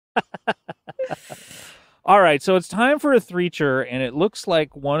All right, so it's time for a Threecher, and it looks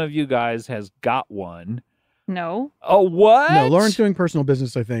like one of you guys has got one. No. Oh, what? No, Lauren's doing personal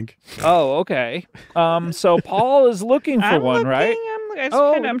business, I think. Oh, okay. So Paul is looking for one, right?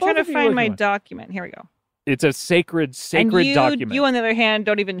 I'm trying to find my document. Here we go. It's a sacred and document. You, on the other hand,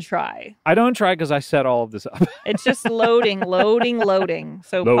 don't even try. I don't try because I set all of this up. It's just loading.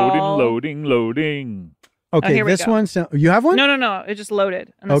 So Paul... Loading. Okay, this one. You have one? No. It just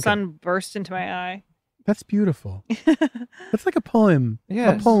loaded, and the sun burst into my eye. That's beautiful. That's like a poem.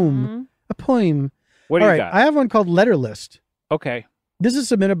 Yes. A poem. Mm-hmm. A poem. What do all you right, got? I have one called Letter List. Okay. This is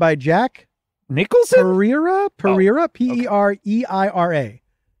submitted by Jack Nicholson? Pereira, Pereira, Pereira.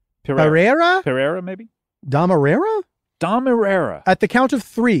 Pereira, maybe? Damarera. At the count of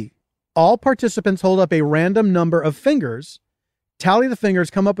 3, all participants hold up a random number of fingers. Tally the fingers,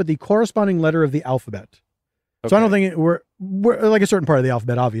 come up with the corresponding letter of the alphabet. Okay. So I don't think we're like a certain part of the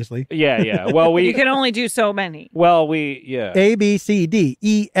alphabet, obviously. Yeah. Well, you can only do so many. Well, yeah. A, B, C, D,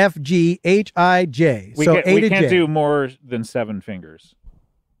 E, F, G, H, I, J. We can't do more than 7 fingers.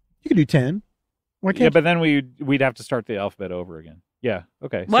 You can do 10. Why can't? Yeah, but then we'd have to start the alphabet over again. Yeah.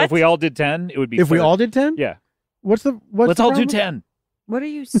 Okay. What? So if we all did 10, it would be. If we all did 10? Yeah. Let's all do 10. What are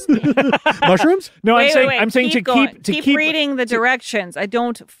you saying? Mushrooms? No, wait, I'm saying keep to keep reading the directions. I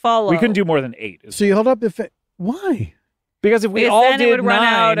don't follow. We couldn't do more than 8. So you hold up why? Because if we all did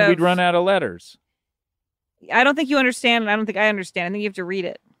 9, we'd run out of letters. I don't think you understand, and I don't think I understand. I think you have to read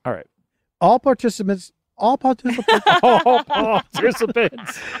it. All right. All participants All participants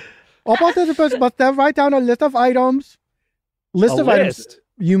must then write down a list of items. Items.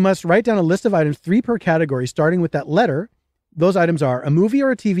 You must write down a list of items, 3 per category, starting with that letter. Those items are a movie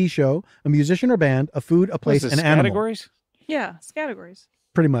or a TV show, a musician or band, a food, a place, an animal. Categories? Yeah, it's categories.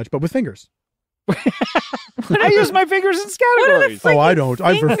 Pretty much, but with fingers. I use my fingers in categories. Oh, I don't.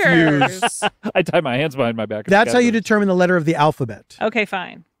 I refuse. I tie my hands behind my back. That's how you determine the letter of the alphabet. Okay,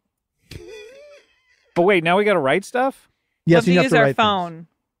 fine. But wait, now we got to write stuff? Yes, you have to use our write phone. Things.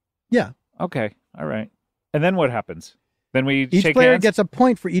 Yeah. Okay. All right. And then what happens? Then we each shake player hands? gets a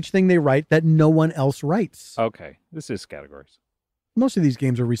point for each thing they write that no one else writes. Okay. This is categories. Most of these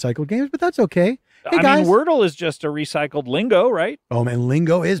games are recycled games, but that's okay. Hey, I guys. mean, Wordle is just a recycled lingo, right? Oh, man,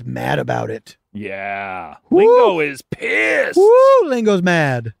 Lingo is mad about it. Yeah. Woo! Lingo is pissed. Woo! Lingo's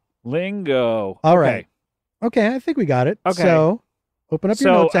mad. Lingo. All right. Okay, I think we got it. Okay. So, open up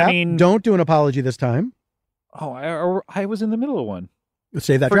your notes app. Don't do an apology this time. Oh, I was in the middle of one.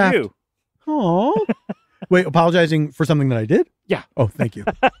 Save that for draft. You. Oh. Wait, apologizing for something that I did? Yeah. Oh, thank you.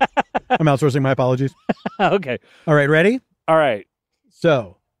 I'm outsourcing my apologies. Okay. All right, ready? All right.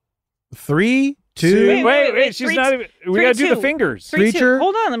 So, 3, 2. Wait. She's not even. We got to do the fingers. 3, 2.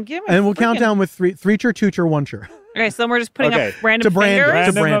 Hold on. I'm giving. And we'll count down with 3-cher, 2-cher, 1-cher. Okay, so then we're just putting up random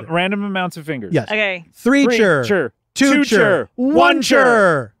fingers? Random amounts of fingers. Yes. Okay. 3-cher, 2-cher,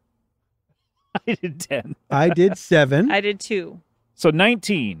 1-cher. I did 10. I did 7. I did 2. So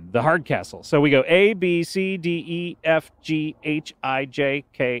 19, the hard castle. So we go A, B, C, D, E, F, G, H, I, J,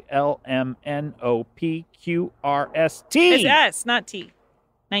 K, L, M, N, O, P, Q, R, S, T. It's S, not T.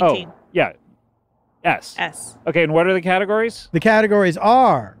 19. Oh, yeah. S. S. Okay, and what are the categories? The categories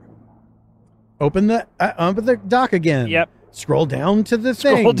are, open the doc again. Yep. Scroll down to the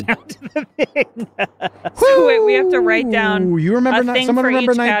thing. Scroll down to the thing. So wait, we have to write down you remember a thing someone for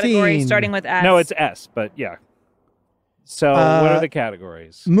remember each 19. category starting with S. No, it's S, but yeah. So what are the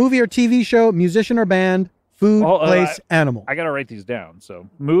categories? Movie or TV show, musician or band, food, place, animal. I got to write these down. So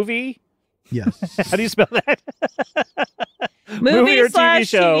movie. Yes. How do you spell that? Movie or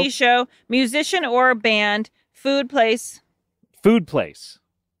TV show, musician or band, food, place. Food place.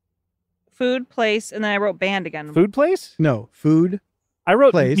 Food, place, and then I wrote band again. Food place? No, food. I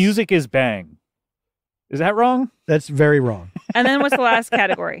wrote place. Music is bang. Is that wrong? That's very wrong. And then what's the last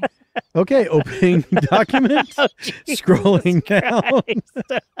category? Okay, opening document, scrolling down.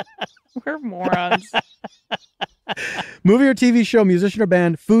 We're morons. Movie or TV show, musician or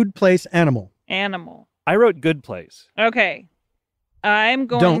band, food, place, animal. Animal. I wrote good place. Okay. I'm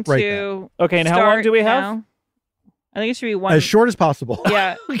going Don't write to. Okay, and how long do we have? Now. I think it should be one. As short as possible.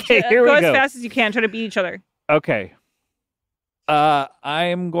 Yeah. Okay, here we go. go. As fast as you can. Try to beat each other. Okay. I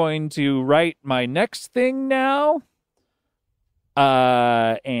am going to write my next thing now.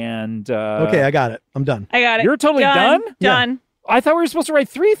 Okay, I got it. I'm done. I got it. You're totally done? Done. I thought we were supposed to write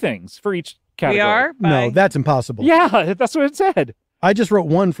 3 things for each category. We are? No, that's impossible. Yeah, that's what it said. I just wrote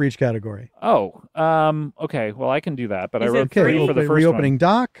 1 for each category. Oh, okay. Well, I can do that, but I wrote 3 for the first reopening one.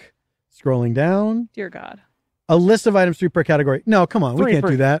 doc, scrolling down. Dear God. A list of items, 3 per category. No, come on, we can't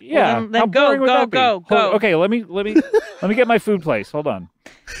do that. Yeah. Well, then go. Okay, let me. Let me get my food place. Hold on.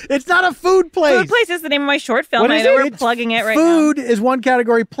 It's not a food place. Food place is the name of my short film. What I is know it? we're plugging it right Food is one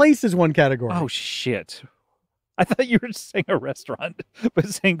category. Place is one category. Oh, shit. I thought you were saying a restaurant, but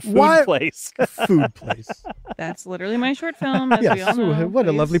saying food What? place. Food place. now. That's literally my short film, as we Yes, all know. what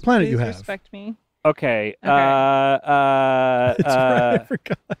a lovely planet you Please have. respect me. Okay. That's right, I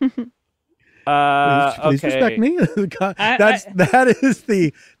forgot. Please okay. respect me.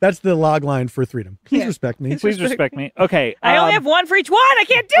 That's the log line for Threedom. Please respect me. Please respect me. Okay. I only have one for each one. I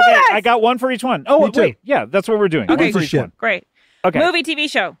can't do okay, this. I got one for each one. Oh, Me too. wait. Yeah, that's what we're doing. Okay. One for Piece of each shit. one. Great. Okay. Movie, TV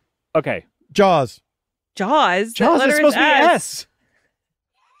show. Okay. Jaws. Jaws. Jaws That is letter supposed to be S. S.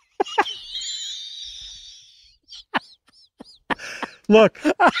 Look,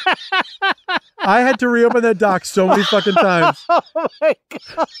 I had to reopen that doc so many fucking times. Oh, my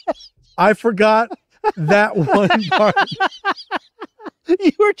God. I forgot that one part.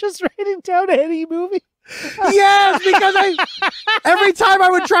 You were just writing down any movie? Yes, because every time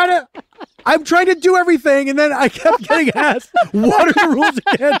I'm trying to do everything, and then I kept getting asked, what are the rules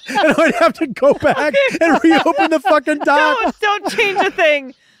again? And I'd have to go back and reopen the fucking doc. Don't change a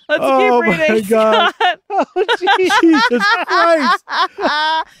thing. Let's Oh, keep my reading. God. Scott. Oh, Jesus Christ.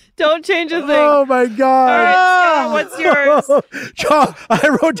 Don't change a thing. Oh, my All God. right, Scott, what's yours? Jaws.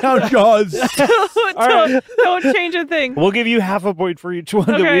 I wrote down Jaws. Don't change a thing. We'll give you half a point for each one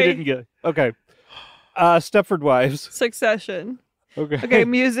that we Okay. didn't get. Okay. Stepford Wives. Succession. Okay. Okay,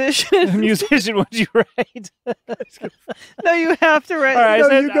 musician. Musician, what'd you write? No, you have to write. All right, No, I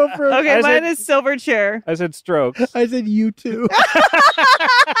said, you go first. Okay, I mine said- is silver chair. I said strokes. I said you too.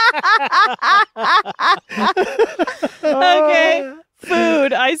 Okay,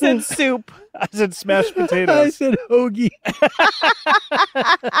 food. I said soup. I said smashed I potatoes. said hoagie.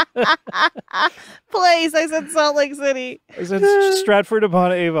 Place. I said Salt Lake City. I said Stratford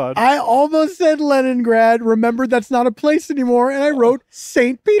upon Avon. I almost said Leningrad. Remembered that's not a place anymore, and I wrote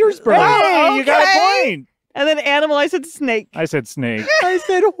St. Petersburg. Hey, you got a okay. point. And then animal. I said snake. I said snake. I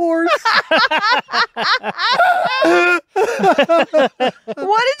said horse.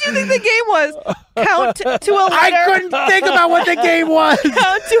 What did you think the game was? Count to a letter. I couldn't think about what the game was. Count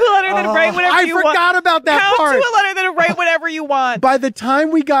to a letter, then write whatever I you want. forgot about that Count part. to a letter, then write whatever you want. By the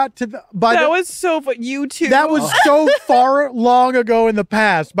time we got to That was so fun. You too. that was so far long ago in the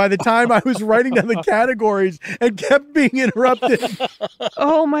past. By the time I was writing down the categories and kept being interrupted.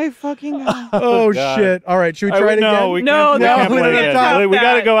 Oh my fucking god. Oh God. shit! All right, should we try it again? No, we No, can't, no, we can't we play can't again. top We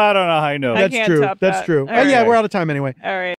got to that. go out on a high note. I That's can't true. top That's that. true. All Oh yeah, right. we're out of time anyway. All right.